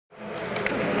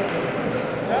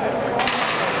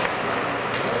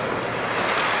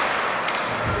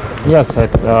Yes, I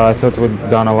thought we'd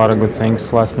done a lot of good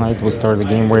things last night. We started the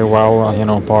game very well.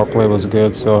 Power play was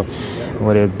good, so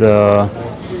we did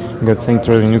good thing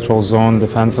through the neutral zone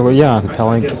defensively. Yeah, the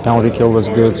penalty kill was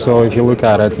good. So if you look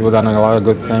at it, we've done a lot of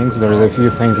good things. There are a few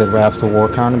things that we have to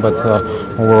work on, but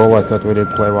overall, I thought we did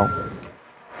play well.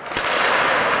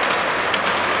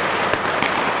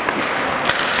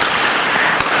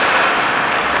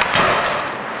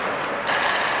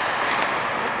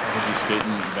 I think he's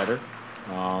skating better,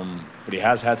 but he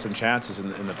has had some chances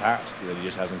in the past that he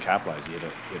just hasn't capitalized. He had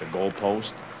a goal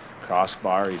post,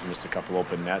 crossbar. He's missed a couple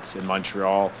open nets in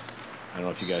Montreal. I don't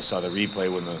know if you guys saw the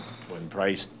replay when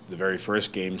Price, the very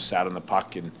first game, sat on the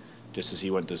puck and just as he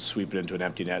went to sweep it into an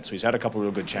empty net. So he's had a couple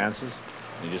real good chances,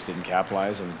 and he just didn't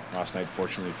capitalize. And last night,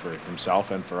 fortunately for himself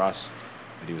and for us,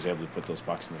 that he was able to put those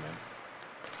pucks in the net.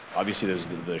 Obviously, there's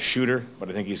the shooter, but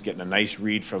I think he's getting a nice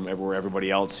read from where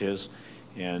everybody else is.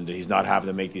 And he's not having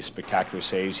to make these spectacular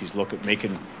saves. He's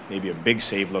making maybe a big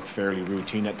save look fairly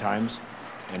routine at times,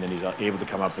 and then he's able to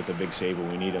come up with a big save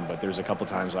when we need him. But there's a couple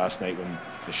times last night when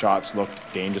the shots looked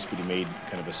dangerous, but he made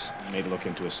it look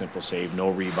into a simple save, no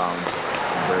rebounds,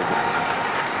 and very good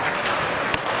position.